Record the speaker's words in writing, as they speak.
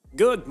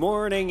Good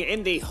morning,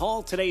 Indy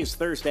Hall. Today is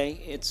Thursday.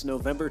 It's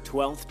November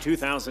 12th,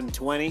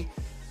 2020.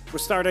 We'll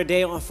start our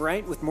day off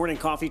right with morning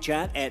coffee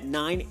chat at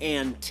 9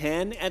 and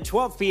 10. At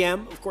 12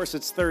 p.m., of course,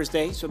 it's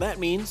Thursday, so that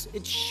means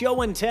it's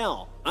show and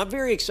tell. I'm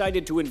very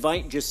excited to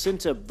invite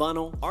Jacinta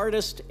Bunnell,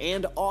 artist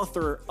and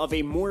author of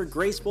A More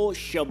Graceful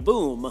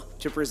Shaboom,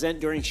 to present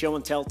during show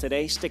and tell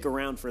today. Stick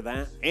around for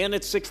that. And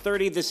at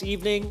 6:30 this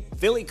evening,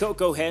 Philly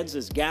Cocoa Heads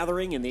is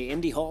gathering in the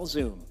Indy Hall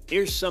Zoom.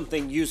 Here's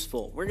something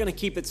useful. We're going to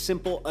keep it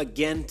simple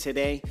again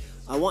today.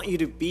 I want you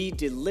to be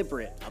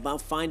deliberate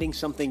about finding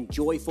something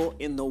joyful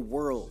in the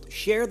world.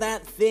 Share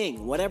that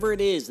thing, whatever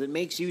it is that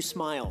makes you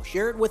smile.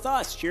 Share it with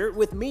us, share it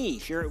with me,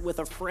 share it with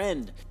a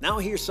friend. Now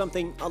here's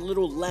something a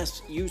little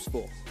less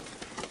useful.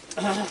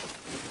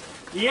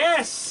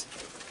 Yes!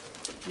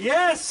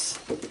 Yes!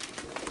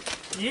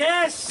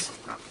 Yes!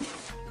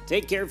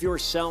 Take care of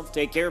yourself,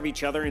 take care of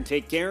each other, and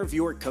take care of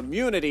your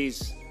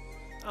communities.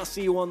 I'll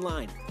see you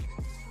online.